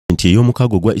nti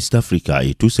ey'omukago gwa East Africa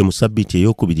etuuse mu sabbiiti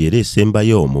ey'okubiri era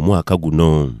esembayo mu mwaka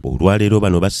guno. Olwaleero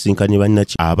bano basisinkanye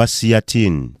Bannakyewa aba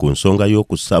Siatin ku nsonga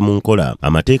y'okussa mu nkola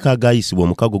amateeka agayisibwa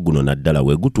omukago guno naddala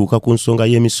we gutuuka ku nsonga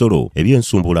y'emisolo,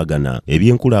 eby'ensuubulagana,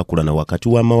 eby'enkulakulana wakati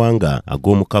w'amawanga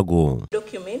ag'omukago.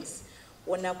 Documents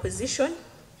on acquisition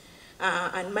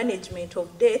and management of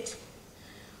debt,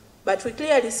 but we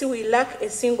clearly see we lack a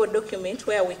single document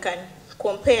where we can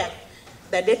compare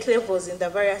the debt levels in the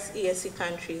various EAC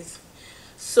countries.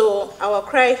 So our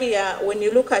cry here, when you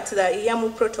look at the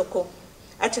IAMU protocol,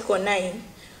 Article 9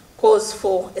 calls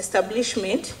for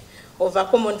establishment of a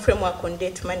common framework on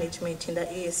debt management in the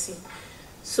EAC.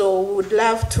 So we would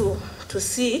love to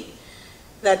see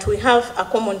that we have a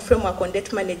common framework on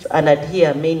debt management. And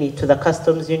adhere mainly to the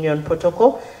Customs Union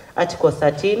Protocol, Article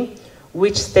 13,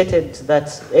 which stated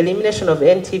that elimination of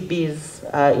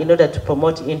NTBs in order to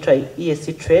promote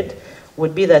intra-EAC trade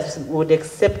would be that would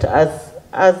accept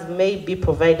as may be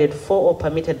provided for or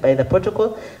permitted by the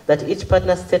protocol that each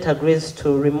partner state agrees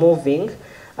to removing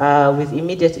with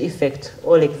immediate effect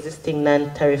all existing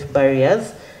non-tariff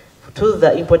barriers to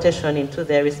the importation into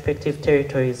their respective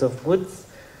territories of goods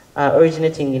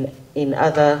originating in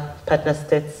other partner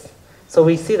states. So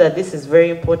we see that this is very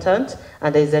important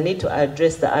and there is a need to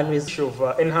address the issue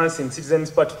of enhancing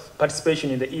citizens'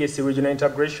 participation in the EAC regional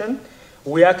integration.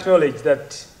 We acknowledge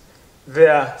that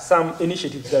there are some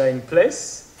initiatives that are in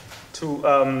place to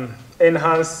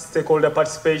enhance stakeholder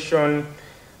participation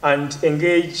and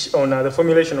engage on the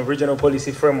formulation of regional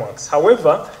policy frameworks.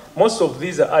 However, most of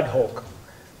these are ad hoc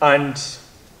and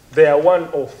they are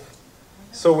one-off.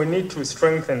 So we need to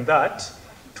strengthen that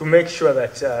to make sure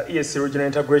that EAC regional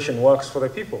integration works for the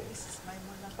people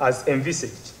as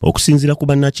envisaged. Okusinziira ku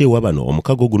Bannakyewa bano,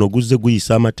 omukago guno guzze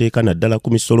guyisa amateeka naddala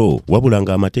ku misolo, wabula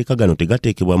nga amateeka gano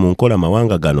tegateekebwa mu nkola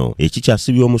mawanga gano,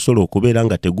 ekikyasibya omusolo okubeera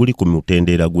nga teguli ku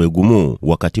mutendera gwe gumu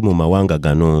wakati mu mawanga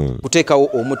gano. Kuteekawo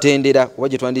omutendera oba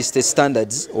gye twandiyise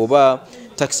standards oba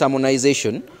tax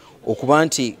harmonization okuba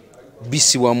nti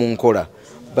bisibwa mu nkola.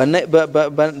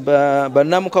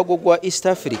 Bannamukago gwa East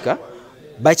Africa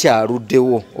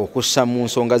bakyaluddewo okussa mu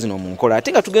nsonga zino mu nkola,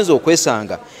 ate nga tugenza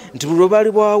okwesanga nti buli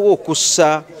lwebalibwawo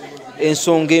okussa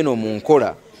ensonga eno mu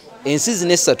nkola, ensi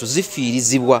zino essatu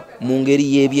zifiirizibwa mu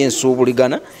ngeri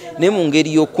y'ebyensubulagana ne mu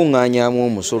ngeri y'okuŋŋaanyaamu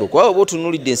omusolo. Kuba oba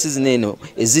otunuulidde ensi zino eno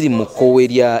eziri mu kkowe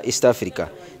lya East Africa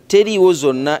teriiwo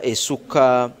zonna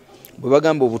esukka bwe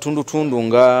bagamba obutundutundu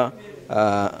nga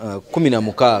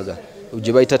 16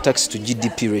 gye bayita tax to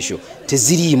GDP ratio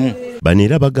teziriimu. Bano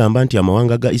era bagamba nti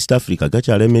amawanga ga East Africa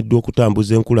gakyalemeddwa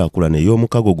okutambuza enkulaakulana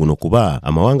ey'omukago guno kuba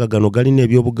amawanga gano galina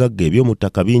eby'obugagga eby'omu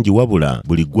ttaka bingi wabula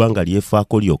buli ggwanga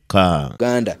lyefaako lyokka.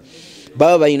 Uganda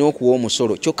baba balina okuwa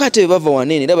omusolo kyokka ate bava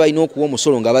wanene era balina okuwa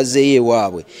omusolo nga bazzeeyo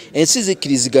ewaabwe. Ensi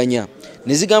zikkiriziganya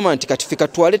ne zigamba nti kati ffe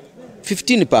katwale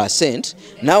 15%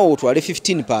 naawe otwale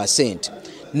 15%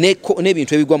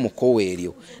 n'ebintu ebigwa mu kkowe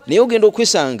eryo. Naye ogenda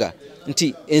okwesanga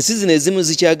nti ensi zino ezimu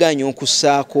zikyagaanya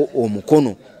okussaako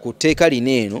omukono ku tteeka lino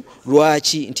eno.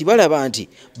 Lwaki? Nti balaba nti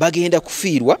bagenda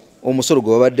kufiirwa omusolo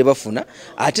gwe babadde bafuna,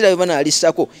 ate era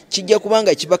banaalissako kijja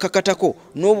kubanga kibakakatako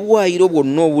n'obuwaayiro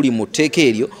bwonna obuli mu tteeka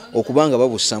eryo okubanga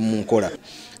babussa mu nkola.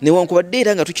 Newankubadde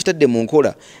era nga tukitadde mu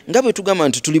nkola nga bwe tugamba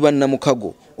nti tuli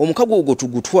bannamukago, omukago ogwo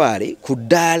tugutwale ku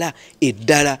ddaala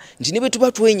eddala nti ne bwe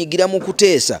tuba twenyigira mu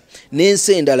kuteesa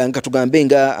n'ensi endala nga tugambe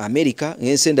nga America,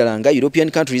 n'ensi endala nga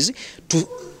European countries,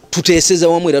 tuteeseza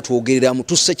wamu era twogereramu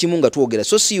tussa kimu nga twogera.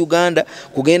 So si Uganda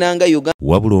kugenda nga Uganda.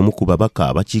 Wabula omu ku babaka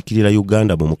abakiikirira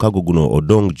Uganda mu mukago guno,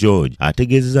 Odong George,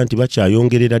 ategeezezza nti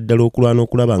bakyayongerera ddala okulwana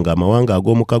okulaba nga amawanga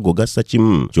ag'omukago gassa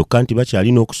kimu, kyokka nti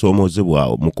bakyalina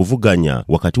okusoomoozebwa mu kuvuganya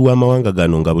wakati w'amawanga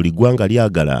gano nga buli ggwanga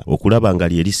lyagala okulaba nga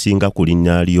lye lisinga ku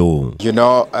linnaalyo. You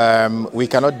know, we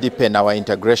cannot deepen our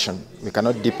integration, we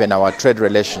cannot deepen our trade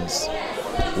relations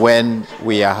when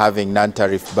we are having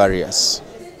non-tariff barriers.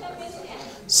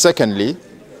 Secondly,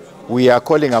 we are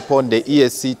calling upon the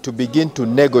EAC to begin to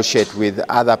negotiate with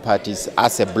other parties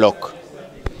as a bloc.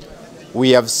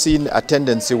 We have seen a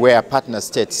tendency where partner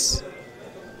states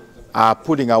are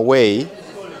pulling away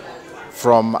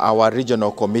from our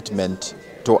regional commitment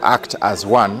to act as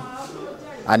one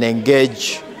and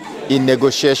engage in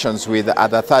negotiations with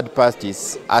other third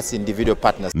parties as individual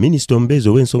partners. Minisita omubeezi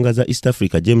ow'ensonga za East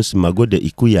Africa James Magode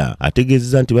Ikuya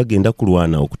ategeezezza nti bagenda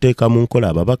kulwana okuteeka mu nkola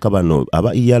ababaka bano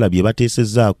aba EAR bye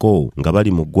bateesezzaako nga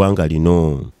bali mu ggwanga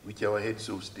lino. Which our heads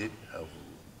of state have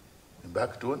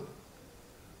embarked on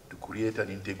to create an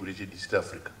integrated East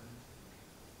Africa.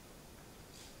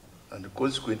 And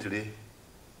consequently,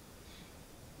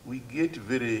 we get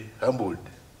very humbled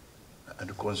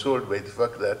and consoled by the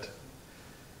fact that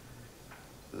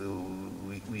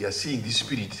we are seeing this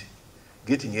spirit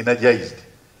getting energized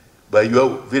by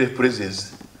your very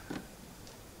presence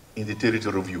in the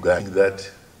territory of Uganda.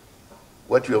 That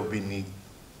what you have been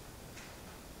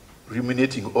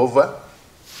ruminating over,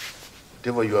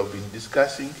 whatever you have been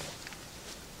discussing,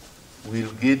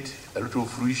 will get a lot of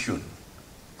fruition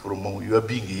from your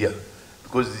being here,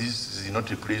 because this is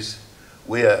not a place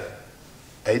where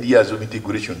ideas of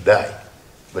integration die,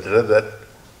 but rather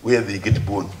where they get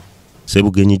born.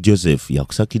 Sebugenyi Joseph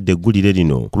yakusakidde eggulire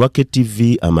lino ku lwa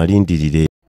KTV Amalindirire.